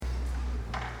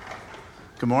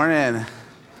Good morning.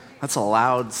 That's a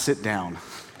loud sit down.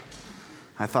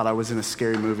 I thought I was in a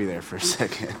scary movie there for a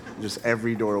second. Just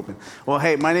every door open. Well,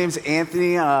 hey, my name's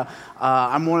Anthony.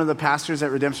 I'm one of the pastors at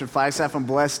Redemption Flagstaff. I'm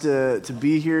blessed to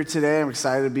be here today. I'm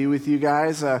excited to be with you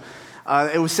guys.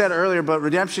 It was said earlier, but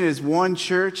Redemption is one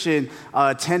church in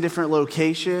 10 different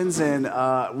locations, and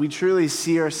we truly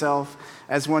see ourselves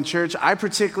as one church. I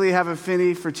particularly have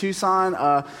affinity for Tucson.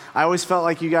 I always felt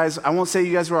like you guys, I won't say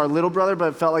you guys were our little brother, but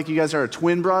it felt like you guys are a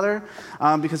twin brother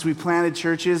because we planted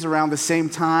churches around the same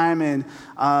time, and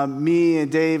me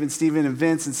and Dave and Stephen and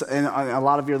Vince and a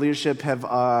lot of your leadership have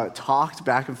talked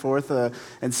back and forth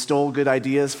and stole good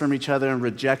ideas from each other and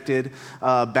rejected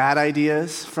bad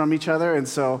ideas from each other. And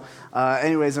so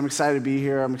anyways, I'm excited to be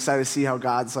here. I'm excited to see how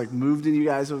God's moved in you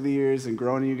guys over the years and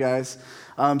grown in you guys.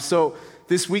 So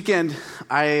this weekend,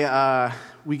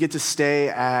 we get to stay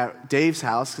at Dave's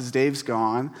house because Dave's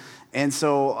gone. And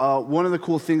so one of the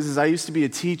cool things is I used to be a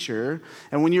teacher.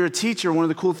 And when you're a teacher, one of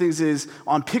the cool things is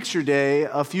on picture day,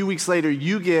 a few weeks later,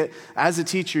 you get, as a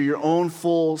teacher, your own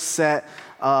full set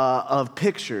of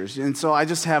pictures. And so I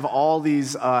just have all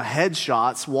these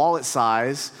headshots, wallet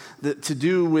size, to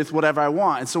do with whatever I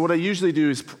want. And so what I usually do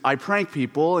is I prank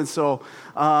people. And so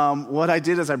what I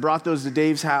did is I brought those to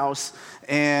Dave's house,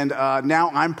 and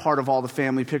now I'm part of all the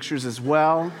family pictures as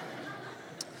well.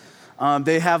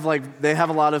 They have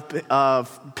a lot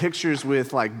of pictures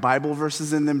with Bible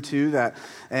verses in them too.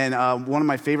 And one of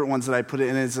my favorite ones that I put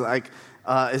in is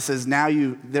it says,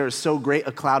 there is so great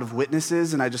a cloud of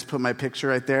witnesses, and I just put my picture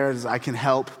right there as I can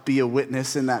help be a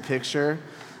witness in that picture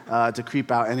to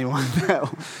creep out anyone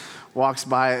that walks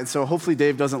by. And so hopefully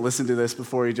Dave doesn't listen to this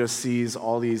before he just sees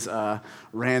all these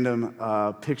random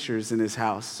pictures in his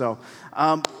house. So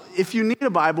if you need a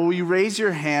Bible, will you raise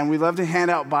your hand? We love to hand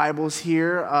out Bibles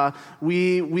here.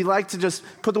 We like to just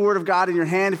put the Word of God in your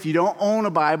hand. If you don't own a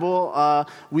Bible,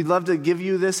 we'd love to give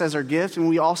you this as our gift. And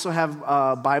we also have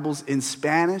Bibles in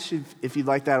Spanish if you'd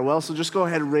like that as well. So just go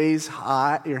ahead and raise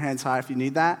your hands high if you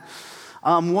need that.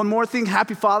 One more thing,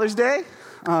 Happy Father's Day.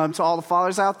 To all the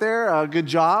fathers out there, good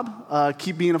job.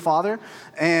 Keep being a father.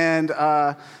 And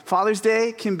Father's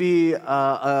Day can be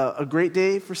a great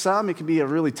day for some. It can be a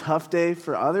really tough day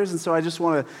for others. And so I just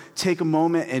want to take a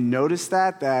moment and notice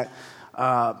that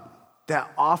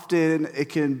often it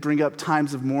can bring up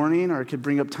times of mourning, or it can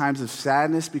bring up times of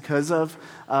sadness because of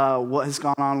what has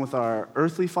gone on with our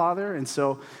earthly father. And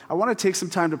so I want to take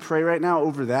some time to pray right now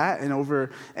over that and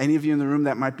over any of you in the room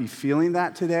that might be feeling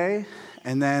that today.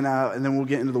 And then we'll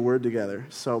get into the Word together.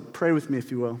 So pray with me,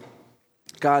 if you will.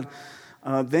 God,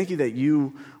 thank you that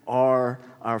you are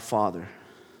our Father.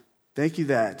 Thank you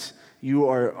that you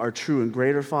are our true and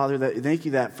greater Father. Thank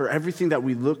you that for everything that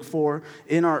we look for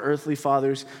in our earthly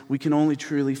fathers, we can only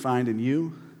truly find in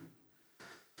you.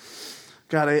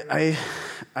 God, I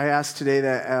ask today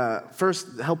that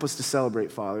first, help us to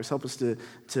celebrate fathers. Help us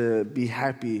to be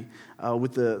happy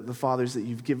with the fathers that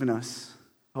you've given us.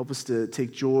 Help us to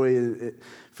take joy.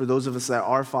 For those of us that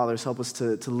are fathers, help us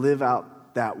to live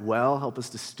out that well. Help us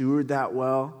to steward that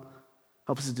well.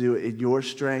 Help us to do it in your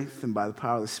strength and by the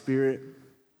power of the Spirit.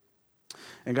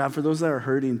 And God, for those that are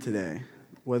hurting today,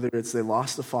 whether it's they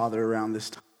lost a father around this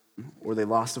time, or they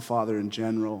lost a father in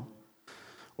general,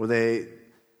 or they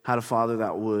had a father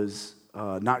that was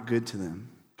not good to them,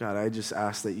 God, I just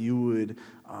ask that you would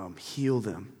heal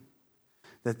them.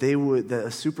 That a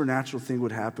supernatural thing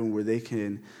would happen where they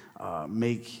can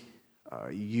make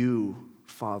you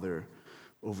Father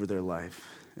over their life.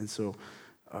 And so,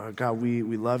 God, we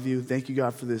love you. Thank you,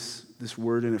 God, for this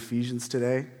word in Ephesians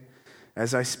today.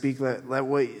 As I speak, let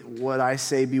what I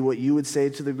say be what you would say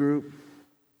to the group.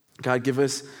 God, give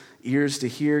us ears to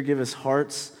hear, give us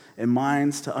hearts and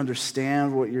minds to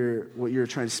understand what you're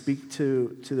trying to speak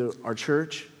to our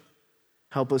church.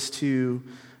 Help us to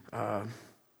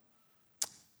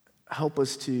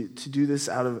do this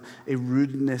out of a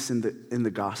rootedness in the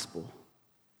gospel.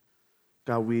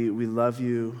 God, we love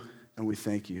you and we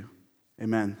thank you.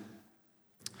 Amen.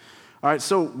 All right,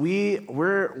 so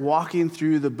we're walking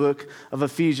through the book of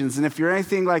Ephesians, and if you're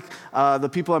anything like the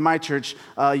people at my church,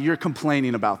 you're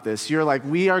complaining about this. You're like,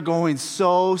 we are going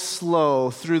so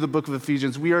slow through the book of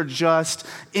Ephesians. We are just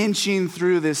inching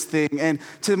through this thing, and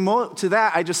to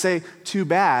that, I just say, too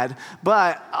bad.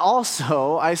 But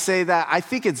also, I say that I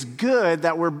think it's good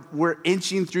that we're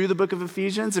inching through the book of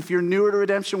Ephesians. If you're newer to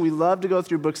Redemption, we love to go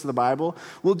through books of the Bible.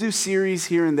 We'll do series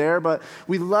here and there, but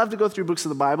we love to go through books of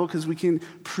the Bible because we can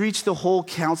preach the whole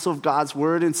counsel of God's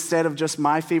word instead of just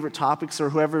my favorite topics or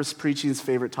whoever's preaching's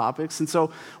favorite topics. And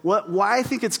so why I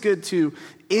think it's good to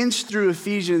inch through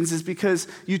Ephesians is because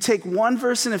you take one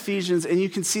verse in Ephesians and you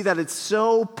can see that it's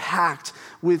so packed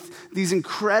with these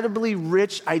incredibly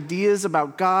rich ideas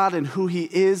about God and who he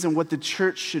is and what the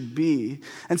church should be.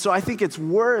 And so I think it's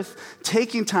worth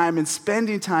taking time and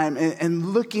spending time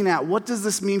and looking at, what does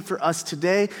this mean for us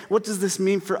today? What does this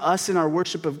mean for us in our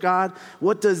worship of God?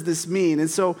 What does this mean? And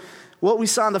so what we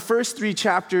saw in the first 3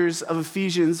 chapters of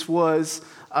Ephesians was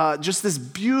just this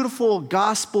beautiful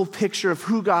gospel picture of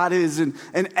who God is and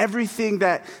everything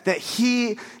that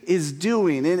he is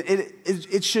doing. And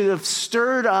it should have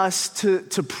stirred us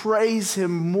to praise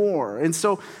him more. And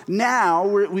so now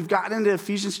we've gotten into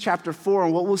Ephesians chapter 4,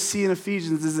 and what we'll see in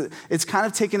Ephesians is that it's kind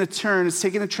of taken a turn, it's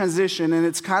taken a transition, and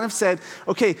it's kind of said,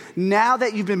 okay, now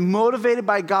that you've been motivated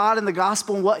by God and the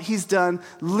gospel and what he's done,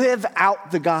 live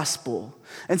out the gospel.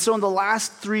 And so in the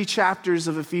last 3 chapters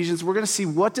of Ephesians, we're going to see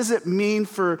what does it mean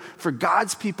for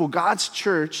God's people, God's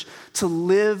church, to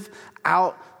live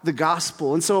out the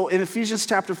gospel. And so in Ephesians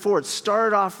chapter 4, it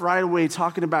started off right away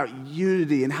talking about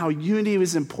unity and how unity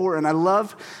was important. I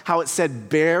love how it said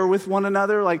bear with one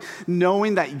another, like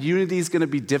knowing that unity is going to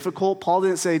be difficult. Paul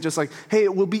didn't say just like, hey,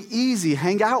 it will be easy,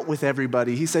 hang out with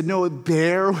everybody. He said, no,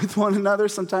 bear with one another.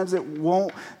 Sometimes it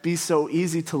won't be so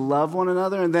easy to love one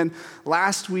another. And then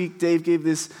last week, Dave gave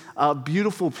this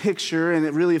beautiful picture, and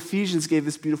Ephesians gave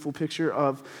this beautiful picture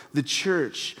of the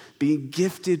church being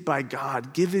gifted by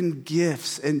God, given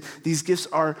gifts. And these gifts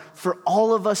are for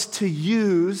all of us to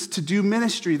use to do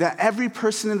ministry, that every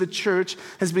person in the church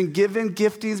has been given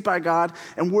giftings by God,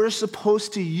 and we're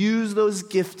supposed to use those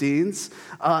giftings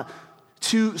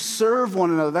to serve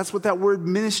one another. That's what that word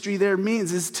ministry there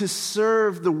means, is to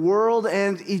serve the world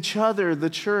and each other, the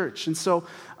church. And so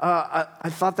I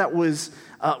thought that was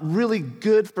really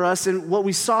good for us. And what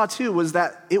we saw too was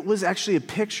that it was actually a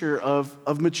picture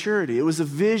of maturity. It was a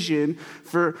vision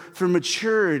for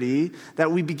maturity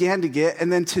that we began to get.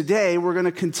 And then today we're going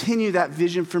to continue that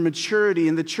vision for maturity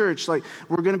in the church. Like,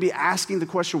 we're going to be asking the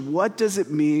question, what does it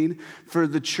mean for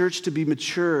the church to be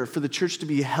mature, for the church to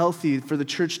be healthy, for the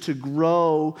church to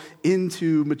grow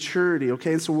into maturity?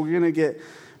 Okay, and so we're going to get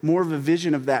more of a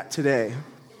vision of that today.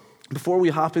 Before we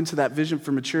hop into that vision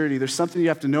for maturity, there's something you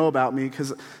have to know about me,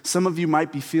 because some of you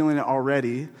might be feeling it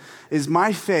already, is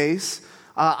my face.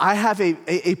 I have a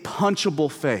punchable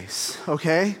face,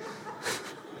 okay?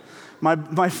 My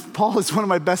Paul is one of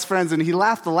my best friends, and he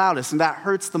laughed the loudest, and that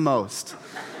hurts the most,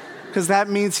 because that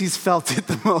means he's felt it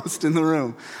the most in the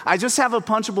room. I just have a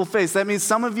punchable face. That means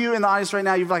some of you in the audience right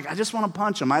now, you're like, I just want to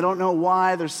punch him. I don't know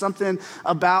why. There's something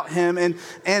about him. And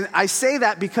I say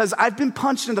that because I've been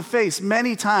punched in the face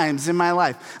many times in my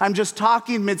life. I'm just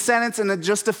talking mid-sentence, and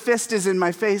just a fist is in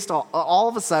my face all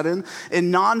of a sudden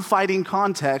in non-fighting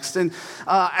context. And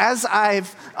as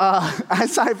I've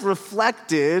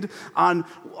reflected on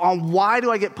why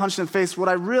do I get punched in the face, what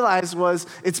I realized was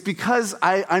it's because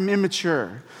I'm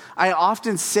immature. I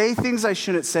often say things I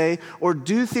shouldn't say or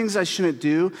do things I shouldn't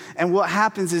do, and what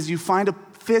happens is you find a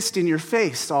fist in your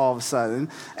face all of a sudden,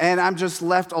 and I'm just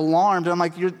left alarmed. I'm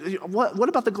like, what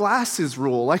about the glasses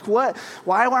rule? Like, what?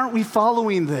 Why aren't we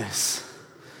following this?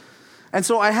 And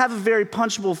so I have a very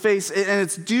punchable face, and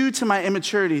it's due to my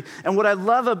immaturity. And what I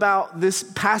love about this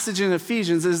passage in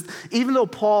Ephesians is, even though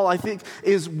Paul, I think,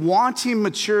 is wanting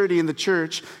maturity in the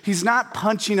church, he's not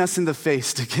punching us in the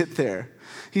face to get there.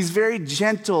 He's very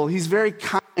gentle, he's very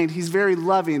kind, he's very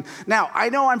loving. Now, I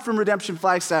know I'm from Redemption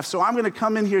Flagstaff, so I'm going to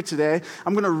come in here today,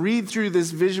 I'm going to read through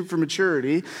this vision for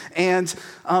maturity, and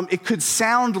it could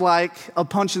sound like a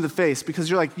punch in the face, because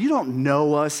you're like, you don't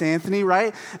know us, Anthony,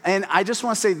 right? And I just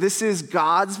want to say, this is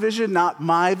God's vision, not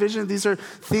my vision. These are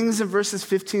things in verses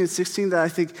 15 and 16 that I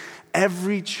think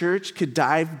every church could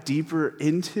dive deeper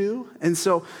into. And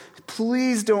so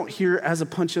please don't hear it as a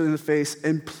punch in the face,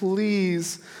 and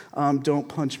please don't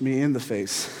punch me in the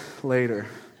face later.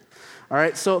 All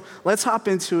right, so let's hop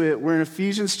into it. We're in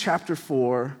Ephesians chapter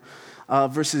 4,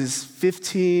 verses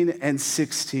 15 and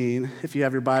 16, if you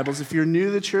have your Bibles. If you're new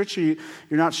to the church, or you're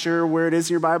not sure where it is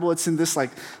in your Bible, it's in this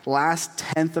like last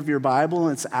tenth of your Bible,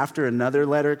 and it's after another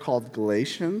letter called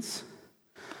Galatians.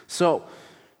 So,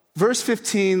 verse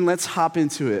 15, let's hop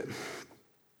into it.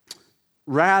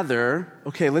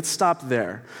 Let's stop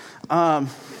there.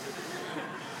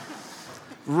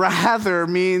 Rather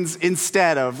means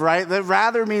instead of, right? That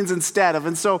rather means instead of.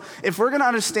 And so if we're going to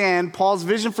understand Paul's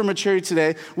vision for maturity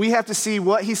today, we have to see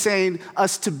what he's saying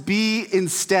us to be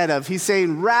instead of. He's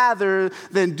saying rather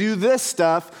than do this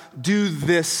stuff, do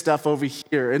this stuff over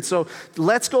here. And so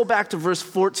let's go back to verse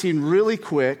 14 really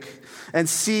quick and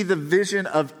see the vision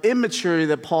of immaturity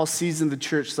that Paul sees in the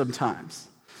church sometimes.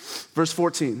 Verse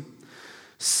 14.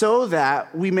 so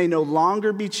that we may no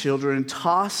longer be children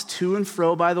tossed to and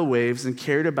fro by the waves and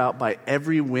carried about by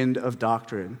every wind of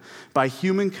doctrine, by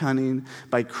human cunning,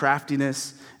 by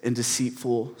craftiness and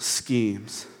deceitful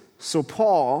schemes. So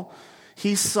Paul,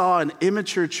 he saw an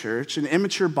immature church, an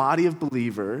immature body of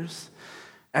believers,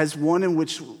 as one in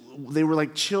which they were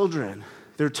like children.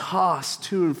 They're tossed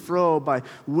to and fro by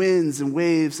winds and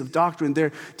waves of doctrine.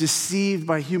 They're deceived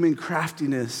by human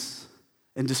craftiness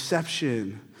and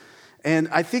deception. And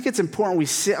I think it's important we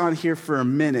sit on here for a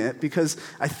minute because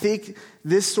I think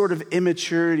this sort of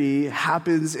immaturity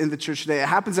happens in the church today. It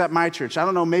happens at my church. I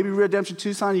don't know, maybe Redemption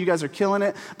Tucson, you guys are killing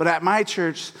it. But at my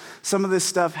church, some of this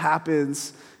stuff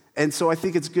happens. And so I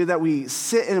think it's good that we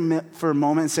sit for a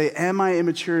moment and say, am I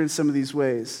immature in some of these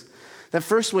ways? That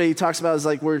first way he talks about is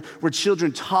like we're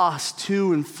children tossed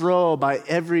to and fro by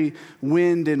every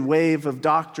wind and wave of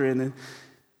doctrine. And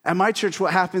at my church,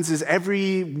 what happens is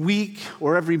every week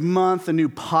or every month, a new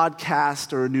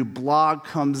podcast or a new blog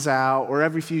comes out, or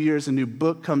every few years, a new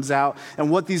book comes out.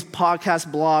 And what these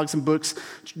podcasts, blogs, and books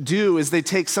do is they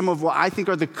take some of what I think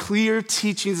are the clear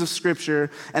teachings of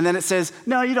Scripture, and then it says,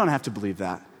 no, you don't have to believe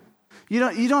that. You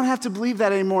don't have to believe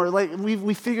that anymore. Like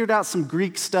we figured out some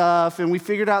Greek stuff, and we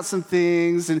figured out some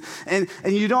things, and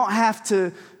you don't have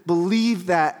to believe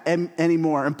that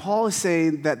anymore. And Paul is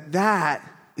saying that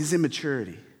is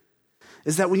immaturity.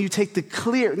 Is that when you take the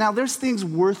clear, now there's things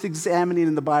worth examining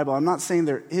in the Bible. I'm not saying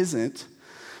there isn't,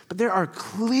 but there are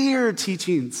clear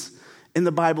teachings in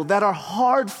the Bible that are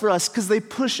hard for us because they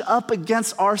push up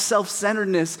against our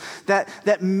self-centeredness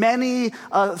that many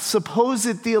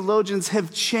supposed theologians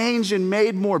have changed and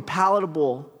made more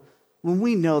palatable when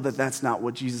we know that that's not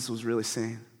what Jesus was really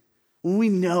saying. When we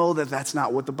know that that's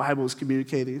not what the Bible is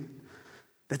communicating.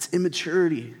 That's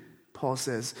immaturity, Paul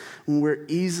says, when we're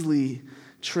easily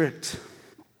tricked.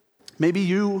 Maybe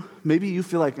you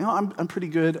feel like, I'm pretty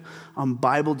good on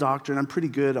Bible doctrine. I'm pretty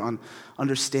good on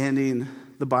understanding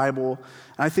the Bible.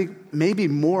 And I think maybe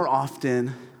more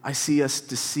often I see us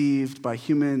deceived by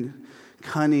human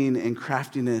cunning and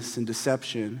craftiness and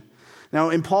deception. Now,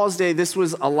 in Paul's day, this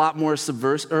was a lot more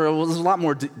subversive, or it was a lot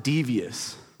more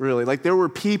devious. Really. Like there were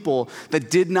people that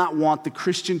did not want the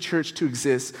Christian church to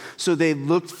exist, so they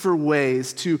looked for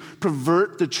ways to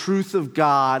pervert the truth of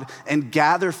God and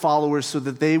gather followers so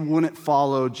that they wouldn't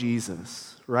follow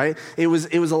Jesus, right? It was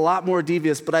a lot more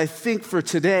devious, but I think for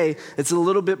today, it's a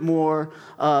little bit more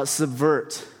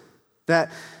subvert.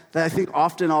 That I think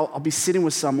often I'll be sitting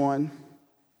with someone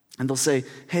and they'll say,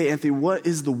 hey, Anthony, what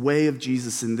is the way of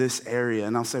Jesus in this area?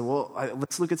 And I'll say, well,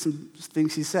 let's look at some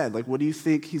things he said. Like, what do you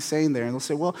think he's saying there? And they'll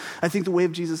say, well, I think the way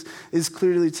of Jesus is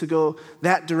clearly to go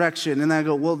that direction. And I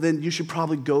go, well, then you should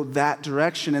probably go that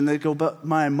direction. And they go, but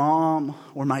my mom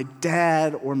or my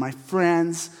dad or my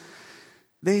friends,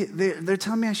 they're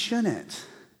telling me I shouldn't.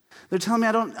 They're telling me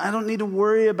I don't need to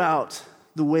worry about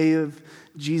the way of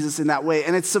Jesus in that way.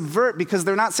 And it's subvert because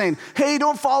they're not saying, hey,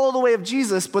 don't follow the way of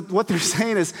Jesus, but what they're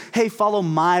saying is, hey, follow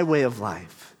my way of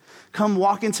life. Come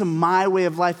walk into my way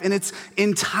of life. And it's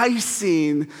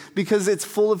enticing because it's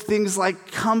full of things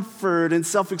like comfort and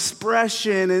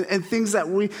self-expression and things that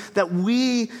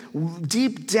we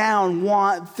deep down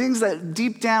want, things that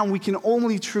deep down we can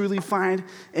only truly find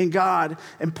in God.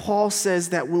 And Paul says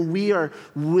that when we are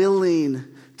willing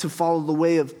to follow the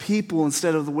way of people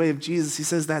instead of the way of Jesus, he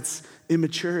says that's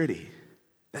immaturity.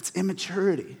 That's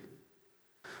immaturity.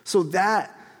 So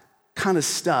that kind of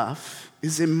stuff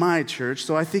is in my church,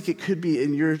 so I think it could be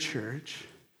in your church.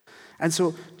 And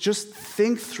so just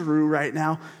think through right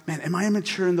now, man, am I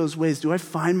immature in those ways? Do I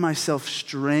find myself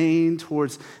straying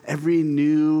towards every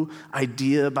new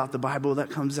idea about the Bible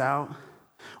that comes out?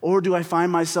 Or do I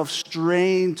find myself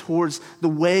straying towards the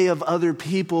way of other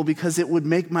people because it would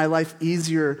make my life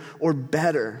easier or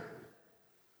better?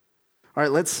 All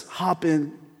right, let's hop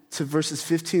in to verses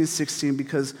 15 and 16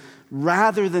 because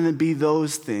rather than be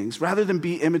those things, rather than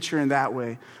be immature in that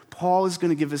way, Paul is going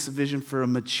to give us a vision for a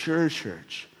mature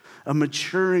church, a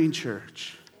maturing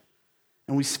church.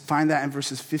 And we find that in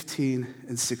verses 15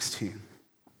 and 16.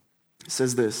 It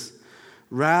says this,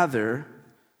 rather,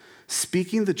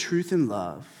 speaking the truth in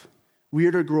love, we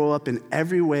are to grow up in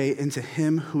every way into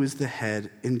him who is the head,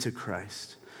 into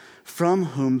Christ, from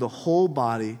whom the whole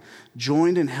body,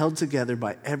 joined and held together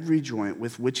by every joint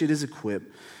with which it is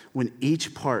equipped, when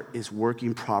each part is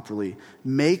working properly,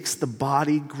 makes the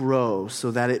body grow so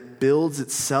that it builds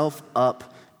itself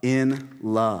up in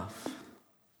love.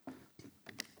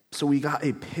 So we got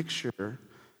a picture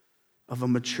of a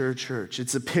mature church.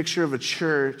 It's a picture of a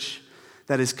church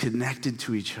that is connected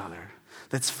to each other,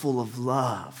 that's full of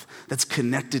love, that's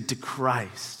connected to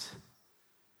Christ.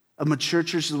 A mature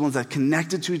church is the ones that are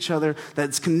connected to each other,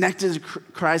 that's connected to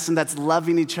Christ, and that's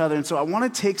loving each other. And so I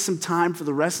want to take some time for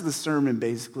the rest of the sermon,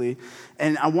 basically,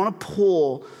 and I want to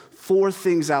pull 4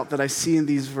 things out that I see in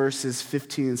these verses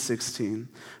 15 and 16.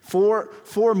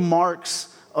 Four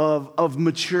marks of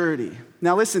maturity.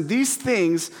 Now listen, these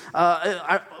things,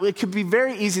 it could be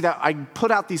very easy that I put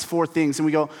out these 4 things and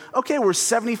we go, okay, we're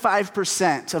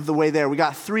 75% of the way there. We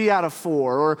got 3 out of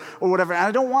 4 or whatever. And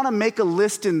I don't want to make a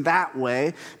list in that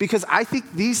way because I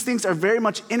think these things are very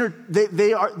much,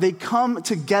 they come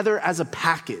together as a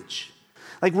package.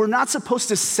 Like we're not supposed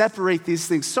to separate these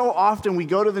things. So often we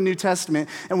go to the New Testament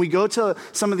and we go to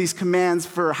some of these commands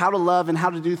for how to love and how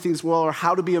to do things well or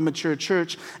how to be a mature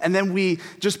church. And then we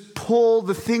just pull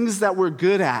the things that we're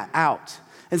good at out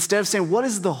instead of saying, what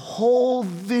is the whole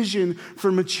vision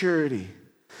for maturity?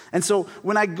 And so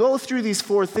when I go through these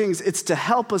 4 things, it's to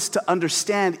help us to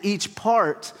understand each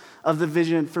part of the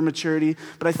vision for maturity.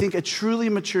 But I think a truly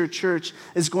mature church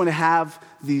is going to have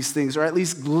these things, or at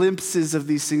least glimpses of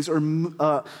these things, or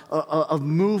of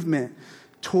movement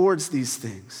towards these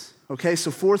things. Okay,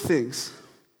 so 4 things.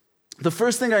 The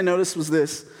first thing I noticed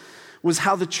was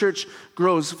how the church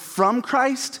grows from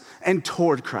Christ and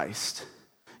toward Christ.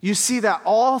 You see that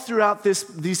all throughout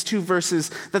these 2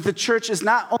 verses, that the church is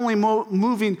not only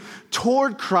moving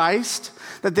toward Christ,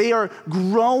 that they are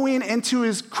growing into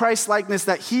his Christ-likeness,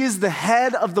 that he is the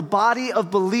head of the body of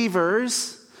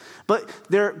believers, but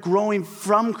they're growing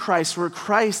from Christ, where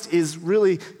Christ is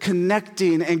really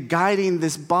connecting and guiding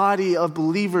this body of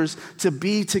believers to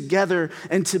be together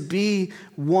and to be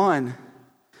one.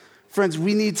 Friends,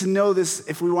 we need to know this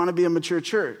if we want to be a mature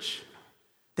church,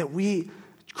 that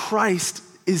Christ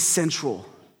is central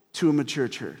to a mature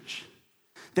church.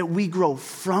 That we grow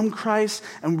from Christ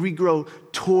and we grow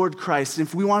toward Christ. And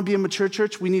if we want to be a mature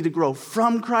church, we need to grow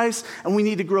from Christ and we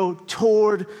need to grow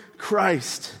toward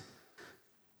Christ.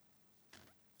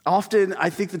 Often, I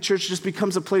think the church just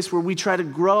becomes a place where we try to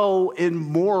grow in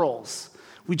morals.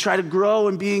 We try to grow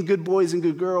in being good boys and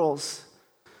good girls.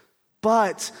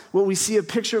 But what we see a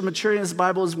picture of maturity in this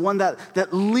Bible is one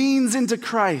that leans into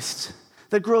Christ,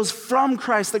 that grows from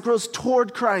Christ, that grows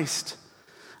toward Christ.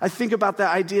 I think about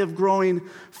that idea of growing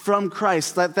from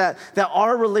Christ, that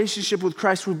our relationship with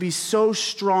Christ would be so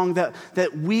strong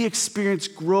that we experience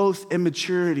growth and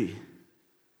maturity.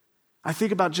 I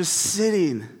think about just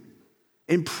sitting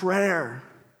in prayer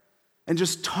and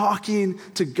just talking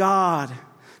to God,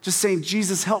 just saying,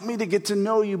 Jesus, help me to get to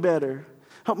know you better.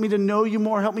 Help me to know you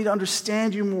more. Help me to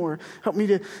understand you more. Help me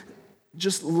to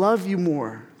just love you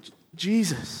more.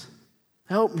 Jesus,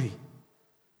 help me.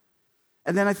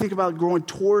 And then I think about growing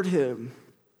toward him.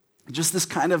 Just this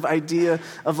kind of idea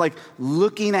of like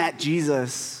looking at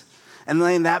Jesus and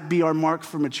letting that be our mark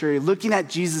for maturity. Looking at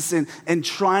Jesus and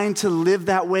trying to live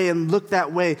that way and look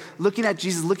that way. Looking at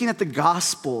Jesus, looking at the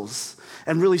Gospels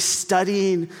and really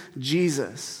studying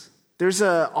Jesus. There's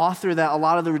an author that a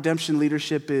lot of the redemption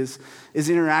leadership is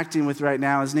interacting with right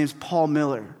now. His name's Paul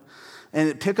Miller.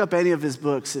 And pick up any of his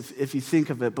books if you think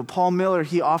of it. But Paul Miller,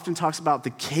 he often talks about the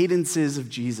cadences of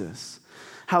Jesus.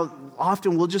 How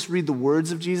often we'll just read the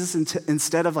words of Jesus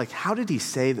instead of like, how did he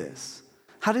say this?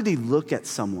 How did he look at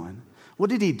someone? What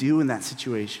did he do in that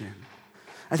situation?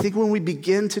 I think when we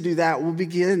begin to do that, we'll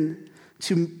begin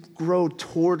to grow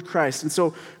toward Christ. And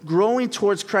so growing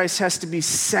towards Christ has to be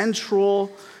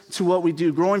central to what we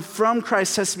do. Growing from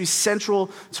Christ has to be central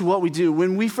to what we do.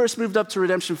 When we first moved up to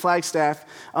Redemption Flagstaff,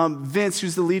 Vince,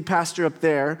 who's the lead pastor up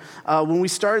there, when we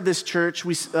started this church,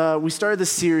 we started this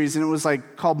series, and it was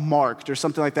like called Marked or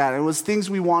something like that. It was things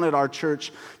we wanted our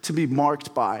church to be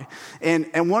marked by.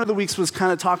 And one of the weeks was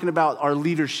kind of talking about our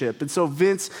leadership. And so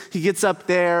Vince, he gets up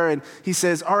there and he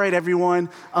says, all right, everyone,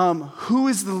 who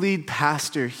is the lead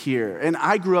pastor here? And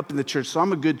I grew up in the church, so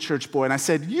I'm a good church boy. And I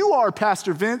said, you are,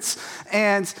 Pastor Vince.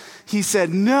 And he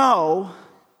said, no,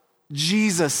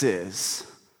 Jesus is.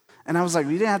 And I was like,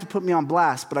 well, you didn't have to put me on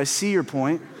blast, but I see your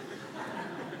point.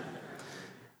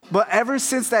 But ever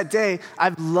since that day,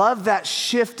 I've loved that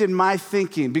shift in my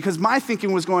thinking, because my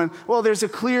thinking was going, well, there's a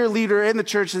clear leader in the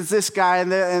church, it's this guy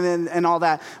and all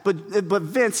that. But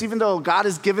Vince, even though God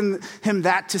has given him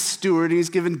that to steward, and he's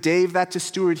given Dave that to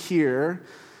steward here,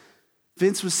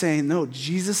 Vince was saying, no,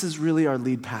 Jesus is really our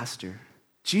lead pastor.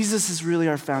 Jesus is really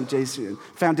our foundation.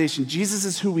 Jesus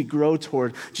is who we grow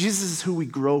toward. Jesus is who we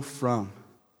grow from.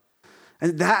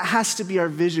 And that has to be our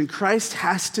vision. Christ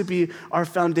has to be our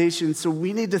foundation. So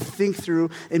we need to think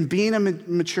through, in being a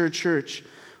mature church,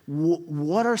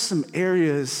 what are some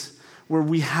areas where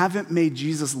we haven't made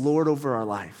Jesus Lord over our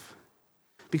life?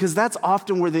 Because that's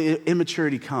often where the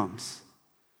immaturity comes.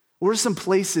 What are some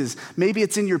places? Maybe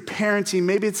it's in your parenting.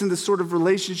 Maybe it's in the sort of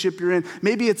relationship you're in.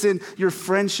 Maybe it's in your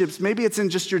friendships. Maybe it's in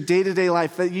just your day-to-day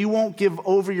life that you won't give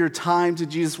over your time to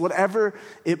Jesus, whatever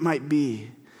it might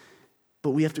be. But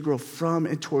we have to grow from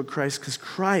and toward Christ because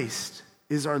Christ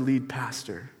is our lead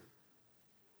pastor.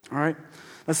 All right?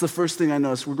 That's the first thing I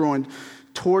noticed. We're growing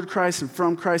toward Christ and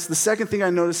from Christ. The second thing I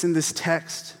noticed in this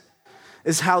text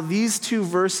is how these two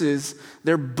verses,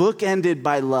 they're bookended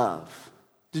by love.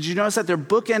 Did you notice that they're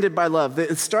bookended by love?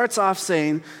 It starts off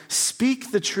saying,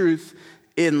 speak the truth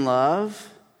in love.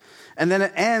 And then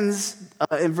it ends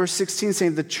in verse 16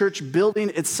 saying, the church building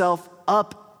itself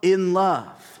up in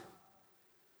love.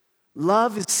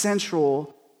 Love is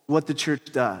central what the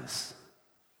church does.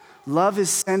 Love is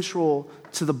central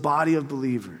to the body of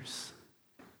believers.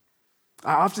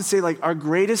 I often say, our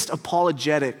greatest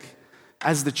apologetic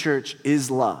as the church is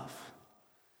love.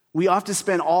 We often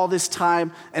spend all this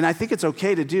time, and I think it's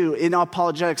okay to do, in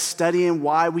apologetics, studying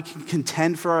why we can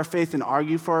contend for our faith and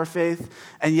argue for our faith,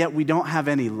 and yet we don't have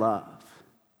any love.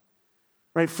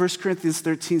 Right? 1 Corinthians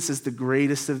 13 says the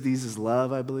greatest of these is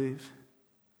love, I believe.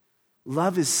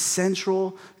 Love is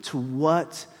central to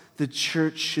what the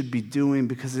church should be doing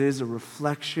because it is a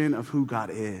reflection of who God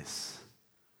is.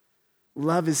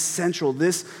 Love is central.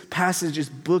 This passage is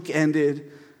bookended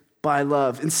by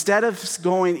love. Instead of us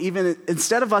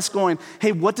going,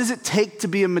 hey, what does it take to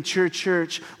be a mature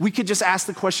church? We could just ask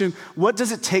the question, what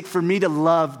does it take for me to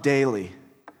love daily?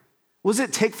 What does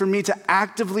it take for me to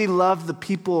actively love the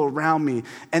people around me?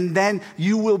 And then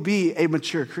you will be a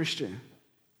mature Christian.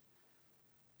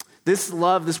 This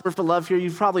love, this word for love here,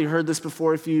 you've probably heard this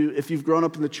before if you've grown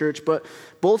up in the church, but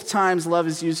both times love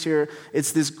is used here,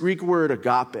 it's this Greek word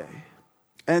agape.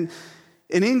 And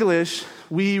in English,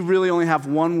 we really only have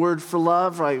one word for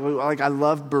love, right? I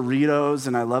love burritos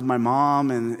and I love my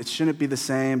mom, and it shouldn't be the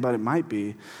same, but it might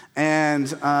be.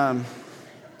 And I'm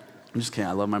just kidding,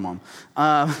 I love my mom.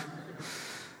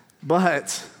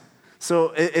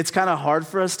 So it's kind of hard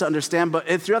for us to understand, but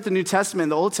throughout the New Testament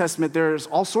and the Old Testament, there's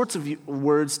all sorts of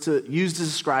words to use to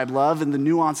describe love and the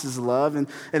nuances of love. And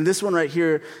this one right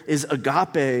here is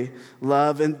agape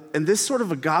love. And this sort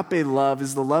of agape love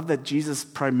is the love that Jesus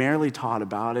primarily taught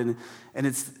about. And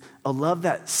it's a love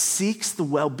that seeks the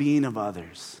well-being of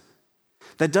others,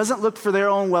 that doesn't look for their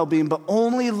own well-being, but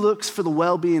only looks for the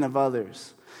well-being of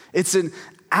others. It's an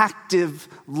active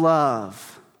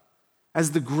love.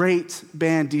 As the great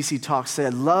band DC Talk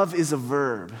said, love is a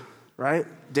verb, right?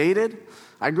 Dated?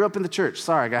 I grew up in the church.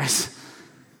 Sorry, guys.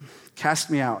 Cast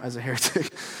me out as a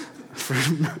heretic for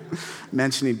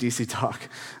mentioning DC Talk.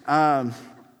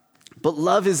 But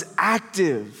love is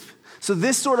active. So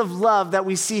this sort of love that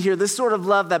we see here, this sort of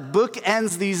love that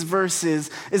bookends these verses,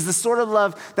 is the sort of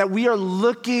love that we are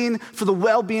looking for the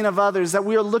well-being of others, that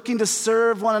we are looking to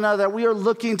serve one another, that we are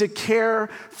looking to care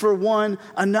for one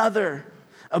another.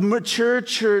 A mature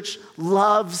church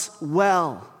loves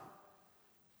well.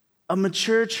 A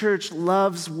mature church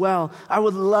loves well. I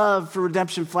would love for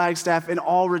Redemption Flagstaff and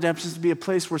all redemptions to be a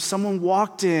place where someone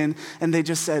walked in and they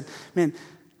just said, man,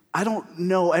 I don't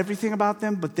know everything about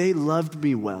them, but they loved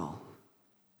me well.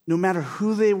 No matter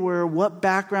who they were, what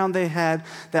background they had,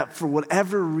 that for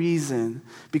whatever reason,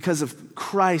 because of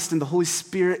Christ and the Holy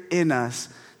Spirit in us,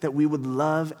 that we would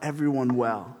love everyone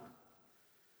well.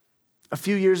 A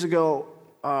few years ago,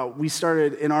 we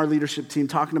started in our leadership team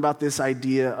talking about this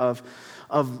idea of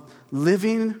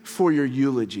living for your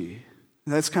eulogy.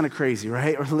 That's kind of crazy,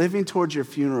 right? Or living towards your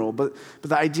funeral. But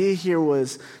the idea here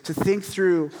was to think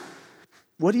through,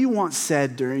 what do you want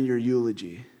said during your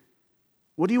eulogy?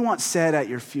 What do you want said at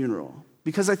your funeral?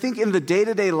 Because I think in the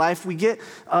day-to-day life, we get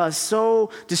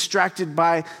so distracted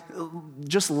by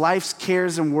just life's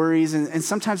cares and worries, and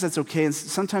sometimes that's okay, and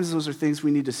sometimes those are things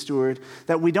we need to steward,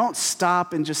 that we don't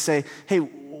stop and just say, hey,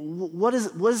 what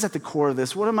is at the core of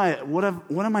this? What am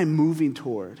I moving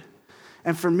toward?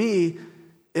 And for me,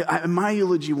 in my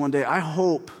eulogy one day, I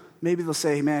hope, maybe they'll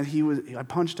say, man, I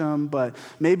punched him, but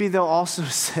maybe they'll also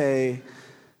say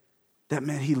that,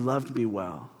 man, he loved me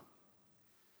well.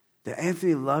 That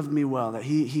Anthony loved me well, that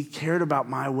he cared about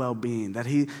my well-being, that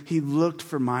he looked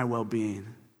for my well-being.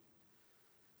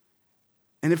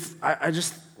 And if I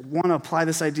just want to apply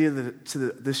this idea to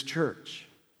this church.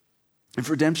 If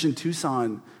Redemption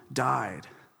Tucson died,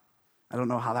 I don't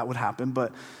know how that would happen,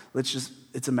 but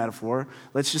it's a metaphor.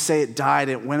 Let's just say it died,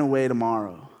 it went away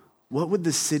tomorrow. What would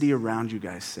the city around you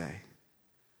guys say?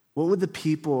 What would the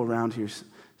people around here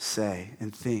say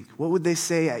and think? What would they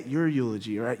say at your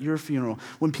eulogy or at your funeral?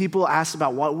 When people asked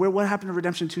about what happened to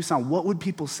Redemption Tucson, what would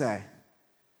people say?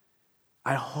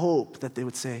 I hope that they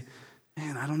would say,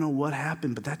 man, I don't know what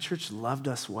happened, but that church loved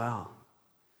us well.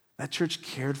 That church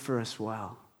cared for us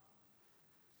well.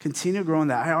 Continue growing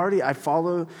that. I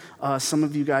follow some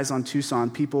of you guys on Tucson,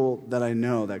 people that I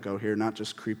know that go here, not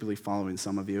just creepily following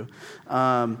some of you.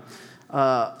 And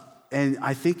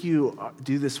I think you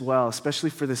do this well, especially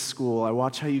for this school. I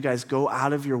watch how you guys go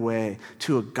out of your way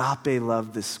to agape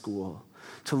love this school,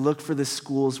 to look for this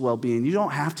school's well-being. You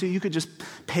don't have to. You could just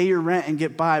pay your rent and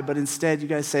get by, but instead you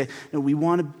guys say, no, we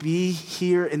want to be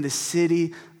here in the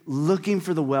city looking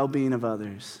for the well-being of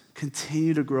others.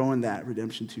 Continue to grow in that,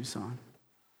 Redemption Tucson.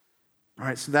 All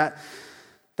right, so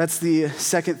that's the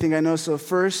second thing I know. So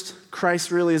first,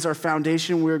 Christ really is our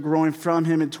foundation. We're growing from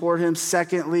him and toward him.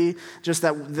 Secondly, just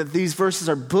that these verses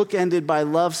are bookended by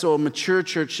love, so a mature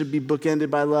church should be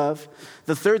bookended by love.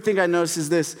 The third thing I notice is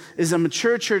this, is a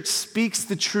mature church speaks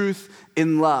the truth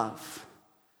in love.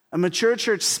 A mature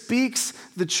church speaks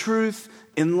the truth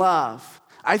in love.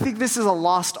 I think this is a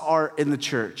lost art in the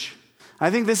church. I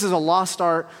think this is a lost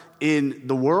art in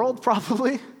the world,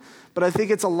 probably, but I think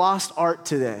it's a lost art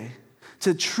today.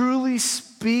 To truly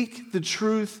speak the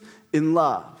truth in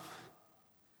love.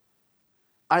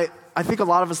 I think a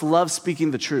lot of us love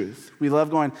speaking the truth. We love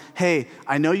going, hey,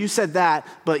 I know you said that,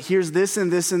 but here's this and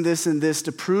this and this and this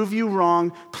to prove you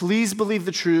wrong. Please believe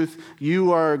the truth.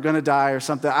 You are going to die or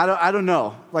something. I don't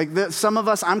know. Some of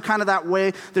us, I'm kind of that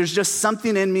way. There's just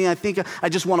something in me. I think I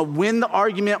just want to win the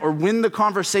argument or win the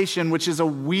conversation, which is a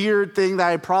weird thing that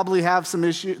I probably have some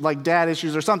issues, like dad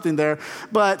issues or something there.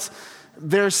 But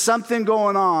there's something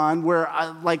going on where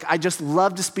I just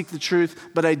love to speak the truth,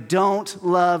 but I don't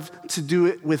love to do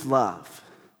it with love.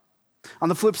 On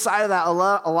the flip side of that, a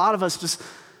lot of us just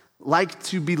like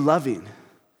to be loving.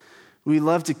 We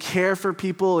love to care for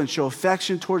people and show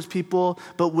affection towards people,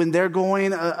 but when they're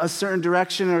going a certain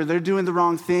direction or they're doing the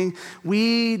wrong thing,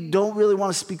 we don't really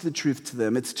want to speak the truth to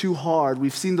them. It's too hard.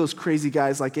 We've seen those crazy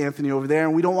guys like Anthony over there,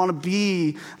 and we don't want to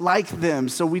be like them,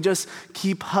 so we just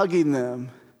keep hugging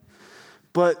them.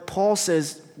 But Paul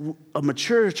says a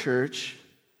mature church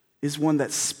is one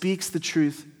that speaks the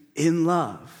truth in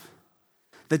love,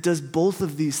 that does both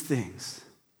of these things,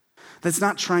 that's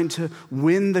not trying to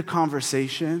win the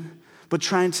conversation, but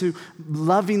trying to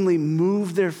lovingly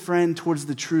move their friend towards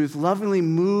the truth, lovingly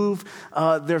move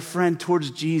their friend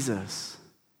towards Jesus.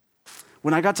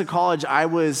 When I got to college, I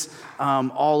was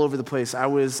all over the place. I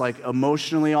was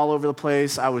emotionally all over the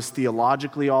place. I was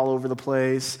theologically all over the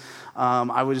place.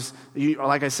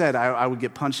 Like I said, I would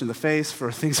get punched in the face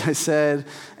for things I said.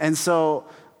 And so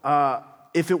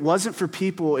if it wasn't for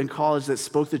people in college that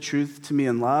spoke the truth to me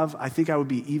in love, I think I would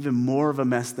be even more of a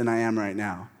mess than I am right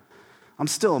now. I'm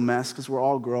still a mess because we're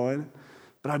all growing,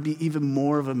 but I'd be even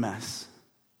more of a mess.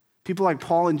 People like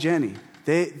Paul and Jenny,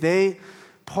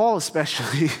 Paul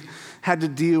especially, had to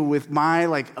deal with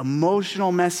my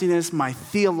emotional messiness, my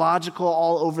theological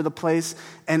all over the place,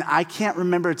 and I can't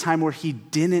remember a time where he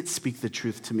didn't speak the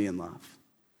truth to me in love,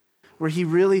 where he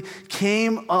really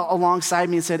came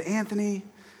alongside me and said, Anthony,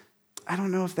 I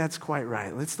don't know if that's quite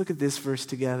right. Let's look at this verse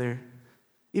together.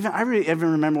 I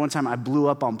remember one time I blew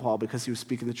up on Paul because he was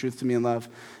speaking the truth to me in love,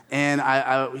 and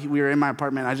we were in my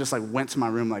apartment, and I just went to my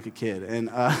room like a kid,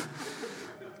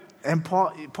 and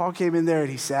Paul came in there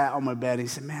and he sat on my bed and he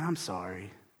said, man, I'm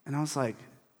sorry. And I was like,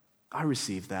 I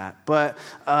received that. But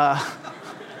but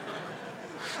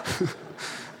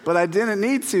I didn't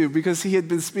need to because he had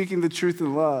been speaking the truth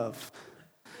in love.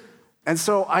 And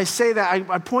so I say that,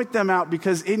 I point them out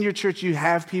because in your church you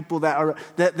have people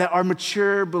that are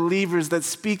mature believers that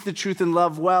speak the truth in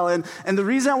love well. And the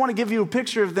reason I want to give you a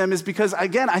picture of them is because,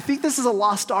 again, I think this is a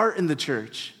lost art in the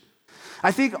church.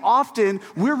 I think often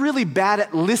we're really bad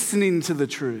at listening to the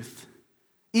truth,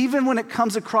 even when it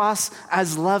comes across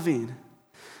as loving.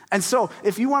 And so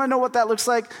if you want to know what that looks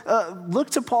like, look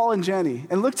to Paul and Jenny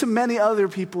and look to many other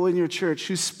people in your church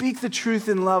who speak the truth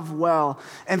in love well.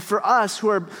 And for us who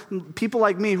are people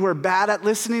like me who are bad at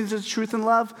listening to the truth in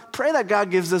love, pray that God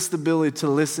gives us the ability to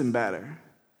listen better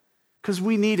because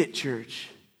we need it, church.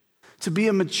 To be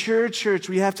a mature church,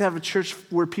 we have to have a church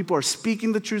where people are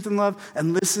speaking the truth in love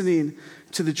and listening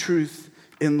to the truth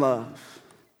in love.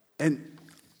 And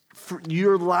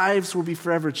your lives will be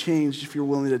forever changed if you're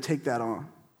willing to take that on.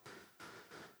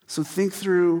 So think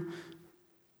through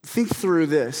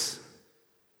this.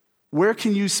 Where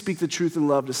can you speak the truth in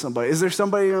love to somebody? Is there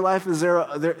somebody in your life,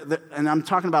 and I'm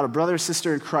talking about a brother or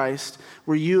sister in Christ,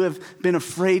 where you have been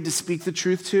afraid to speak the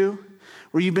truth to?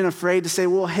 Where you've been afraid to say,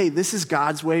 well, hey, this is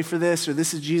God's way for this, or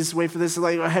this is Jesus' way for this.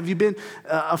 Have you been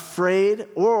afraid?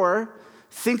 Or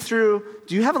think through,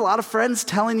 do you have a lot of friends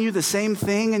telling you the same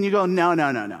thing? And you go, no,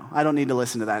 I don't need to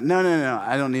listen to that. No,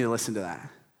 I don't need to listen to that.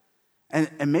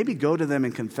 And maybe go to them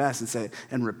and confess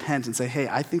and repent and say, hey,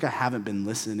 I think I haven't been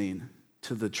listening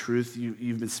to the truth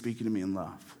you've been speaking to me in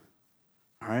love.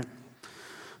 All right?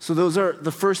 So those are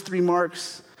the first 3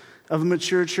 marks of a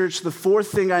mature church. The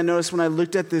fourth thing I noticed when I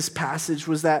looked at this passage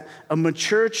was that a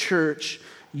mature church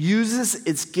uses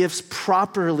its gifts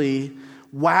properly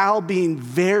while being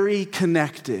very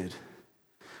connected.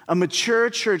 A mature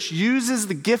church uses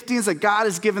the giftings that God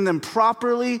has given them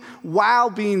properly while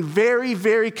being very,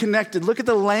 very connected. Look at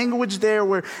the language there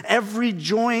where every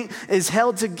joint is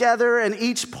held together and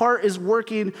each part is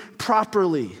working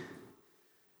properly.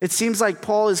 It seems like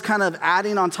Paul is kind of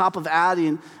adding on top of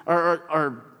adding,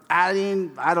 or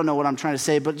adding, I don't know what I'm trying to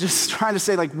say, but just trying to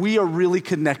say like we are really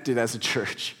connected as a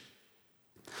church.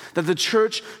 That the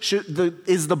church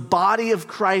is the body of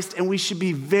Christ and we should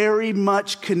be very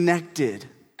much connected.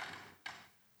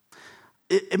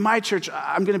 In my church,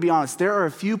 I'm going to be honest, there are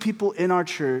a few people in our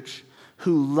church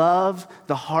who love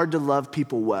the hard to love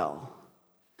people well,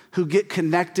 who get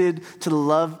connected to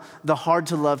the hard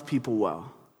to love people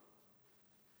well.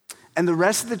 And the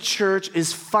rest of the church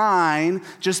is fine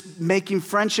just making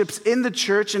friendships in the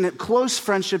church and close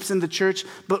friendships in the church,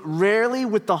 but rarely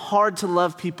with the hard to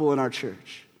love people in our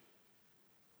church.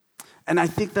 And I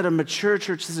think that a mature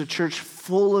church is a church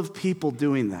full of people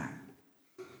doing that.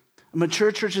 A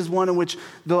mature church is one in which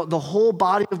the whole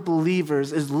body of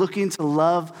believers is looking to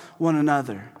love one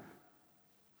another.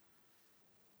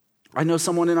 I know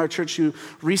someone in our church who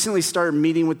recently started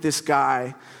meeting with this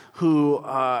guy who,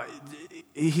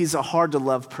 he's a hard to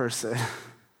love person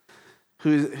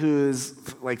who is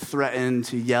like threatened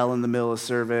to yell in the middle of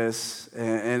service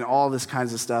and all this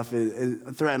kinds of stuff,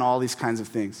 and threaten all these kinds of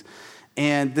things.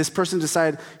 And this person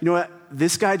decided, you know what,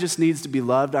 this guy just needs to be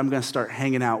loved. I'm going to start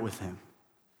hanging out with him.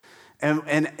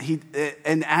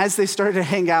 And as they started to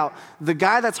hang out, the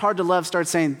guy that's hard to love started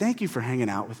saying, thank you for hanging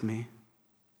out with me.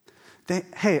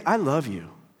 Hey, I love you.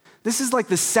 This is like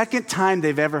the second time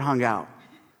they've ever hung out.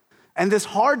 And this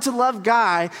hard to love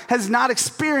guy has not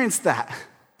experienced that.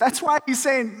 That's why he's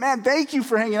saying, man, thank you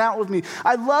for hanging out with me.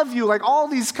 I love you. Like all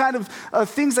these kind of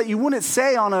things that you wouldn't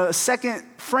say on a second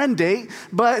friend date,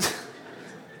 but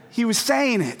he was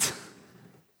saying it.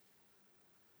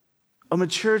 A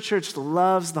mature church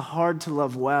loves the hard to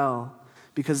love well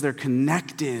because they're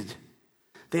connected.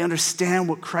 They understand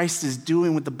what Christ is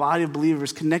doing with the body of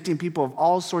believers, connecting people of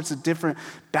all sorts of different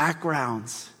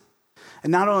backgrounds.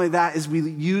 And not only that, is we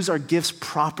use our gifts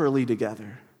properly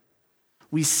together.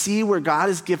 We see where God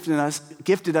has gifted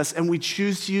us, and we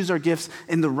choose to use our gifts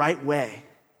in the right way.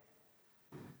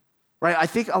 Right? I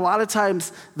think a lot of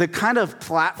times the kind of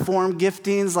platform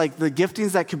giftings, like the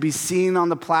giftings that could be seen on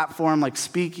the platform, like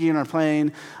speaking or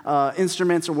playing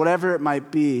instruments or whatever it might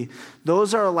be,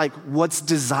 those are like what's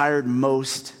desired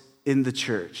most in the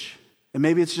church. And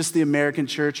maybe it's just the American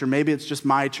church, or maybe it's just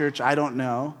my church, I don't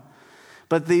know.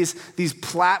 But these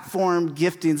platform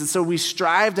giftings, and so we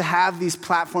strive to have these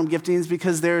platform giftings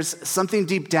because there's something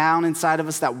deep down inside of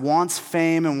us that wants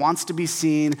fame and wants to be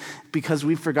seen because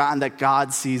we've forgotten that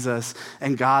God sees us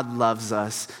and God loves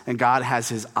us and God has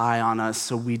his eye on us,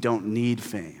 so we don't need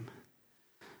fame.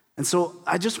 And so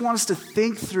I just want us to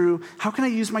think through, how can I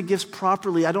use my gifts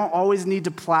properly? I don't always need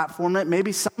to platform it.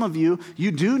 Maybe some of you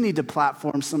do need to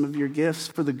platform some of your gifts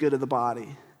for the good of the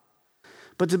body.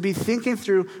 But to be thinking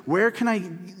through, where can I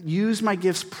use my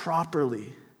gifts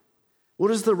properly? What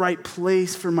is the right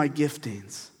place for my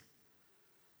giftings?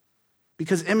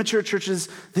 Because immature churches,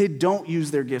 they don't use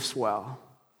their gifts well.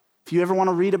 If you ever want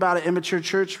to read about an immature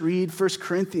church, read 1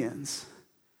 Corinthians.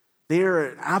 They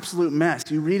are an absolute mess.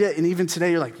 You read it, and even today,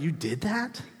 you're like, you did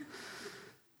that?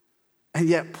 And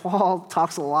yet, Paul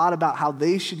talks a lot about how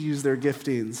they should use their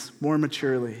giftings more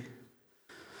maturely.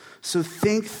 So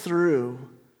think through,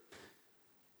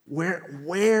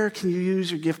 where can you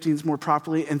use your giftings more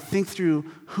properly, and think through,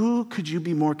 who could you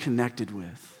be more connected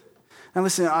with? Now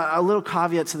listen, a little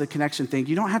caveat to the connection thing.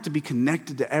 You don't have to be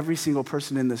connected to every single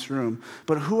person in this room,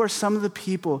 but who are some of the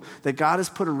people that God has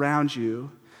put around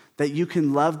you that you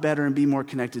can love better and be more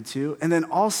connected to? And then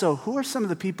also, who are some of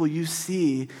the people you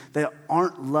see that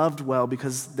aren't loved well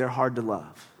because they're hard to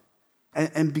love?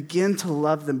 And begin to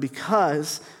love them,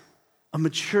 because a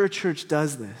mature church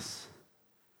does this.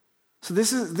 So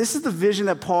this is the vision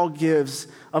that Paul gives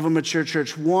of a mature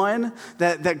church. One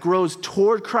that grows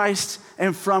toward Christ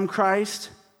and from Christ.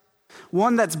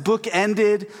 One that's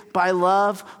bookended by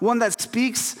love. One that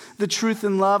speaks the truth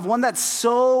in love. One that's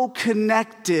so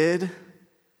connected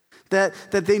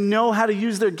that they know how to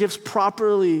use their gifts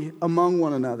properly among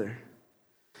one another.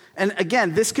 And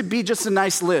again, this could be just a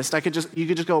nice list. You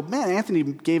could just go, man, Anthony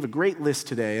gave a great list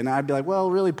today. And I'd be like,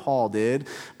 well, really, Paul did.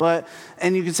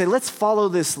 And you could say, let's follow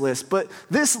this list. But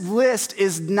this list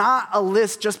is not a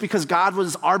list just because God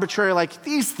was arbitrary, like,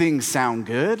 these things sound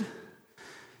good.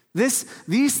 These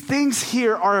things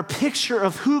here are a picture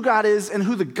of who God is and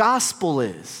who the gospel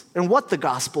is and what the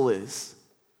gospel is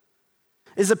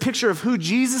a picture of who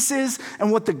Jesus is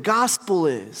and what the gospel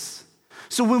is.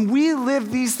 So when we live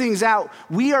these things out,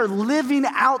 we are living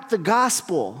out the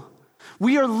gospel.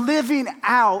 We are living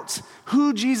out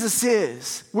who Jesus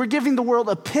is. We're giving the world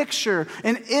a picture,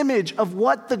 an image of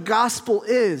what the gospel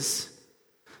is.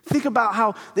 Think about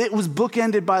how it was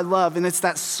bookended by love, and it's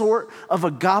that sort of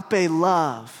agape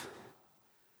love.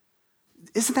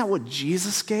 Isn't that what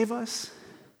Jesus gave us?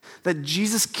 That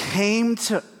Jesus came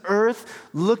to earth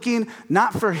looking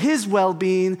not for his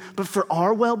well-being, but for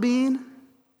our well-being?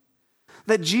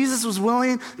 That Jesus was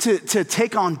willing to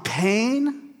take on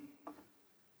pain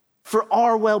for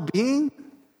our well-being?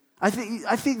 I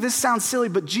think this sounds silly,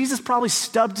 but Jesus probably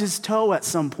stubbed his toe at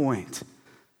some point.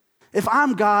 If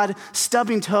I'm God,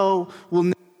 stubbing toe will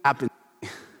never happen to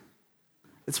me.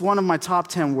 It's one of my top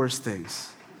 10 worst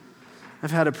things.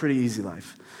 I've had a pretty easy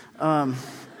life.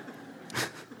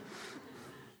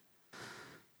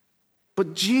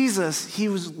 But Jesus, he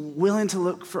was willing to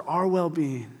look for our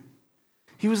well-being.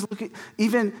 He was looking,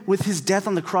 even with his death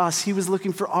on the cross, he was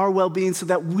looking for our well-being so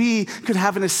that we could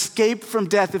have an escape from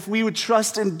death if we would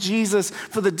trust in Jesus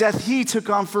for the death he took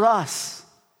on for us.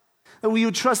 That we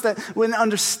would trust that and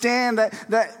understand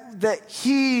that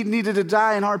he needed to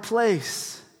die in our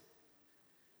place.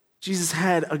 Jesus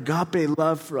had agape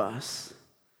love for us.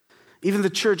 Even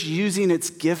the church using its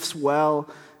gifts well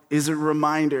is a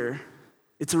reminder.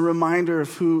 It's a reminder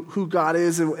of who God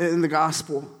is in the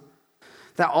gospel.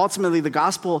 That ultimately the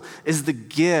gospel is the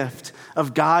gift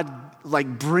of God,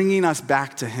 like bringing us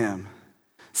back to him.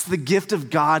 It's the gift of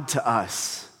God to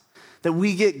us. That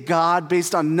we get God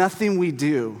based on nothing we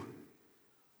do.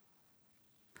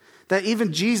 That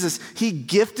even Jesus, he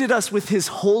gifted us with his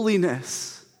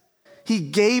holiness. He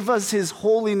gave us his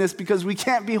holiness because we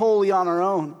can't be holy on our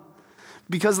own.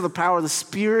 Because of the power of the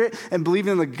Spirit and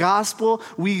believing in the gospel,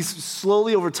 we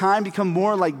slowly over time become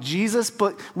more like Jesus,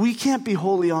 but we can't be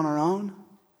holy on our own.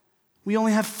 We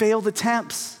only have failed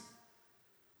attempts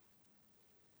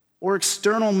or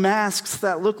external masks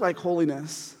that look like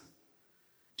holiness.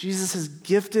 Jesus has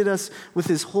gifted us with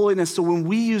his holiness, so when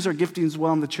we use our giftings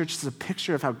well in the church, it's a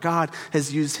picture of how God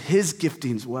has used his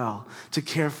giftings well to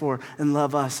care for and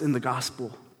love us in the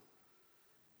gospel.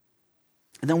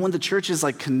 And then when the church is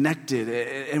like connected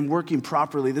and working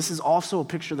properly, this is also a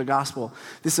picture of the gospel.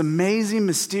 This amazing,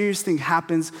 mysterious thing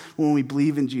happens when we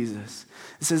believe in Jesus.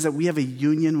 It says that we have a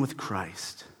union with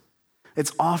Christ.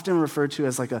 It's often referred to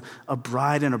as like a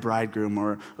bride and a bridegroom,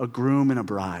 or a groom and a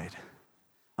bride,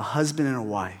 a husband and a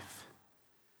wife.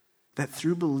 That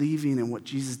through believing in what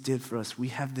Jesus did for us, we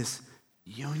have this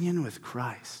union with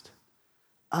Christ.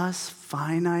 Us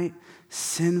finite,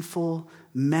 sinful,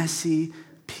 messy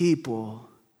people,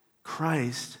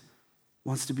 Christ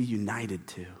wants to be united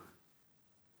to.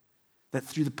 That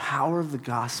through the power of the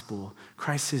gospel,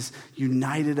 Christ has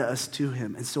united us to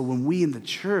him. And so when we in the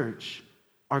church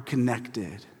are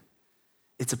connected,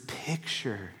 it's a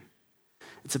picture.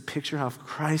 It's a picture of how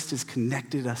Christ has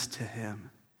connected us to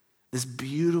him. This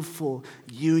beautiful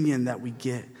union that we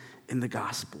get in the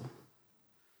gospel.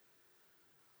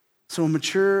 So a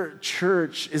mature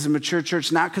church is a mature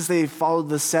church, not because they followed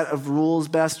the set of rules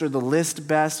best or the list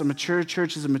best. A mature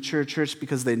church is a mature church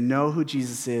because they know who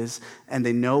Jesus is and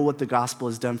they know what the gospel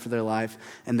has done for their life,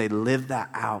 and they live that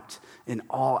out in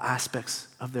all aspects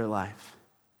of their life.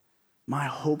 My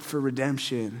hope for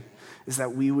redemption is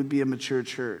that we would be a mature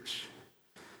church.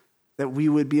 That we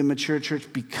would be a mature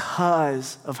church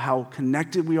because of how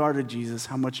connected we are to Jesus,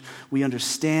 how much we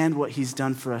understand what he's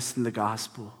done for us in the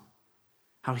gospel.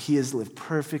 How he has lived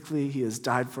perfectly, he has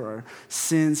died for our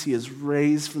sins, he has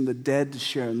raised from the dead to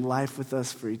share in life with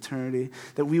us for eternity,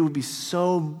 that we would be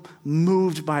so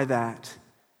moved by that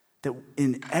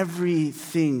in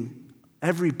everything,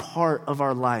 every part of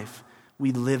our life,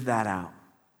 we live that out.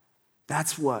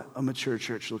 That's what a mature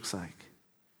church looks like.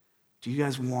 Do you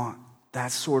guys want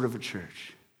that sort of a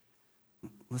church?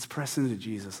 Let's press into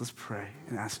Jesus. Let's pray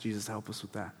and ask Jesus to help us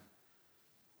with that.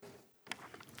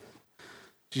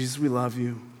 Jesus, we love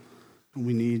you and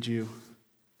we need you.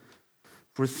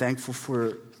 We're thankful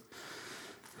for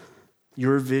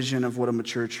your vision of what a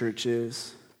mature church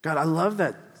is. God, I love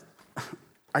that.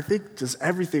 I think just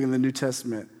everything in the New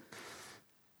Testament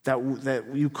that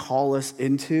you call us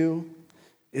into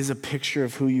is a picture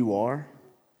of who you are.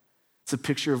 It's a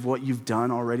picture of what you've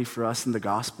done already for us in the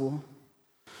gospel.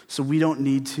 So we don't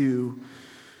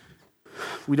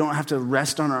have to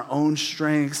rest on our own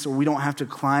strengths, or we don't have to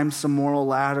climb some moral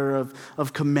ladder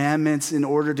of commandments in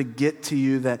order to get to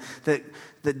you, that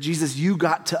Jesus, you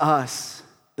got to us,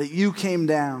 that you came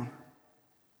down.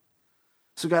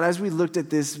 So God, as we looked at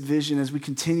this vision, as we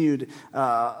continued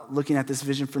looking at this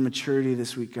vision for maturity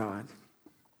this week, God,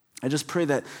 I just pray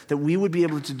that we would be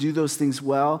able to do those things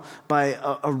well by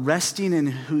resting in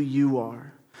who you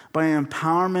are, by an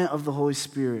empowerment of the Holy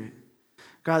Spirit.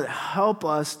 God, help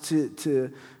us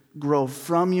to grow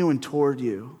from you and toward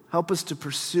you. Help us to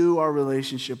pursue our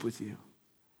relationship with you.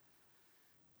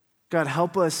 God,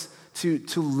 help us to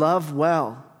love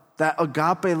well, that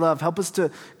agape love. Help us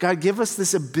to, God, give us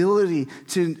this ability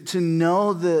to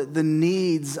know the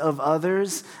needs of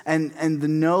others and to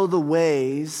know the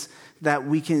ways that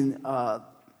we can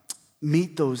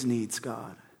meet those needs,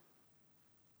 God.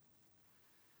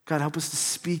 God, help us to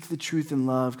speak the truth in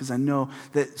love, because I know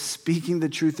that speaking the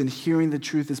truth and hearing the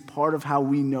truth is part of how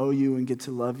we know you and get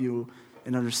to love you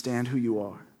and understand who you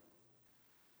are.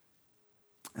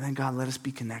 And then, God, let us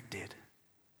be connected.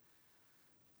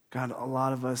 God, a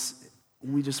lot of us,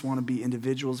 we just want to be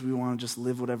individuals. We want to just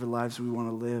live whatever lives we want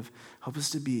to live. Help us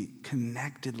to be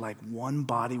connected like one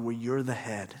body where you're the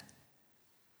head.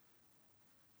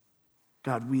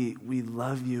 God, we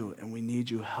love you and we need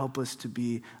you. Help us to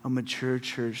be a mature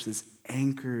church that's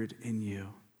anchored in you.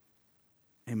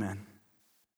 Amen.